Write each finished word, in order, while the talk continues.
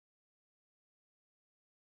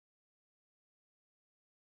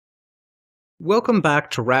Welcome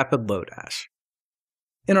back to Rapid Lo-Dash.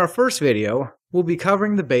 In our first video, we'll be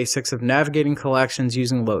covering the basics of navigating collections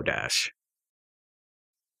using Lo-Dash.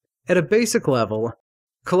 At a basic level,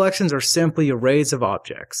 collections are simply arrays of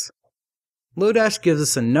objects. Lo-Dash gives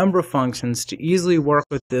us a number of functions to easily work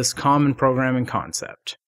with this common programming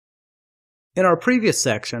concept. In our previous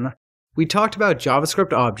section, we talked about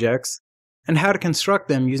JavaScript objects and how to construct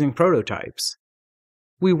them using prototypes.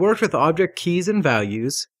 We worked with object keys and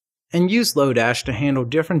values, and used Lo-Dash to handle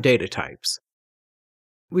different data types.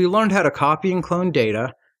 We learned how to copy and clone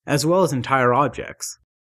data, as well as entire objects.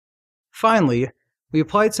 Finally, we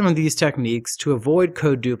applied some of these techniques to avoid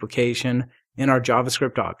code duplication in our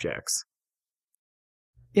JavaScript objects.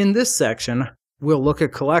 In this section, we'll look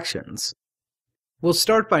at collections. We'll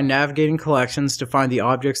start by navigating collections to find the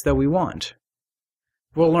objects that we want.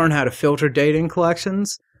 We'll learn how to filter data in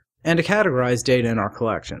collections, and to categorize data in our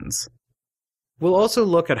collections. We'll also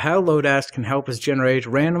look at how Lo-Dash can help us generate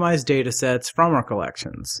randomized datasets from our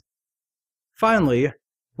collections. Finally,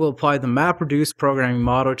 we'll apply the MapReduce programming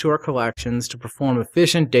model to our collections to perform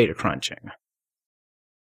efficient data crunching.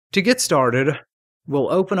 To get started,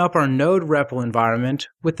 we'll open up our node REPL environment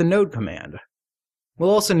with the node command. We'll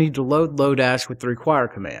also need to load Lo-Dash with the require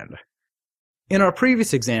command. In our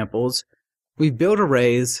previous examples, we've built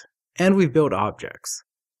arrays and we've built objects.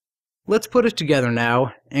 Let's put it together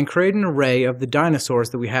now and create an array of the dinosaurs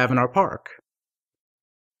that we have in our park.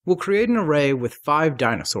 We'll create an array with 5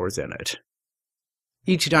 dinosaurs in it.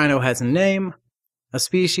 Each dino has a name, a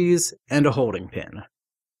species, and a holding pin.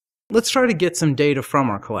 Let's try to get some data from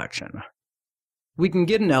our collection. We can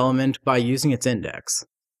get an element by using its index.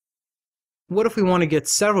 What if we want to get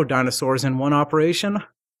several dinosaurs in one operation?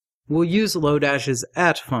 We'll use Lo-Dash's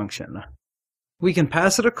at function. We can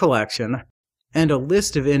pass it a collection and a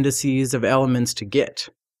list of indices of elements to get.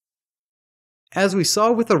 As we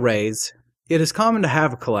saw with arrays, it is common to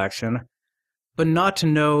have a collection, but not to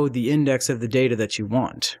know the index of the data that you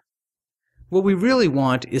want. What we really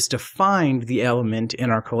want is to find the element in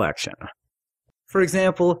our collection. For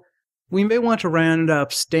example, we may want to round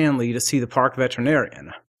up Stanley to see the park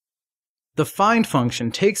veterinarian. The find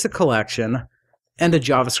function takes a collection and a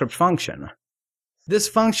JavaScript function. This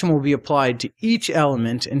function will be applied to each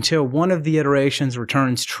element until one of the iterations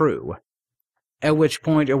returns true, at which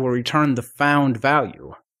point it will return the found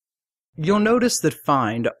value. You'll notice that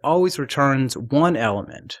find always returns one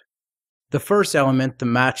element, the first element that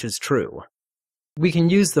matches true. We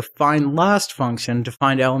can use the findLast function to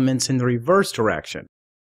find elements in the reverse direction,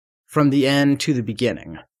 from the end to the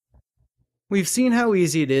beginning. We've seen how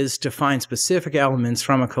easy it is to find specific elements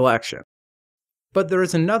from a collection. But there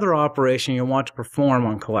is another operation you'll want to perform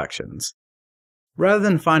on collections. Rather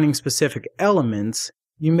than finding specific elements,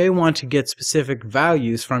 you may want to get specific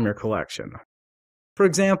values from your collection. For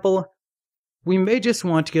example, we may just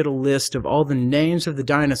want to get a list of all the names of the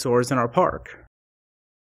dinosaurs in our park.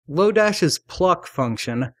 Lo-Dash's pluck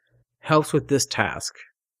function helps with this task,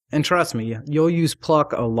 and trust me, you'll use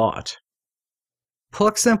pluck a lot.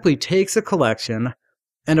 Pluck simply takes a collection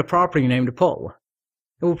and a property name to pull.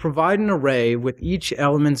 It will provide an array with each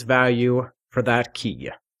element's value for that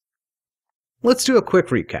key. Let's do a quick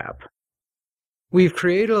recap. We've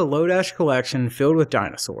created a Lo-Dash collection filled with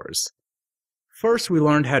dinosaurs. First, we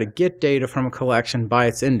learned how to get data from a collection by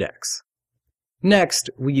its index.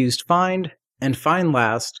 Next, we used find and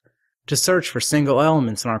findLast to search for single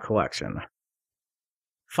elements in our collection.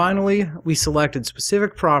 Finally, we selected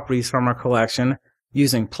specific properties from our collection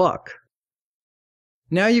using pluck.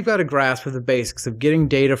 Now you've got a grasp of the basics of getting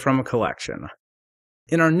data from a collection.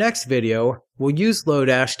 In our next video, we'll use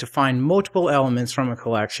Lo-Dash to find multiple elements from a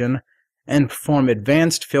collection and perform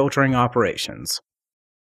advanced filtering operations.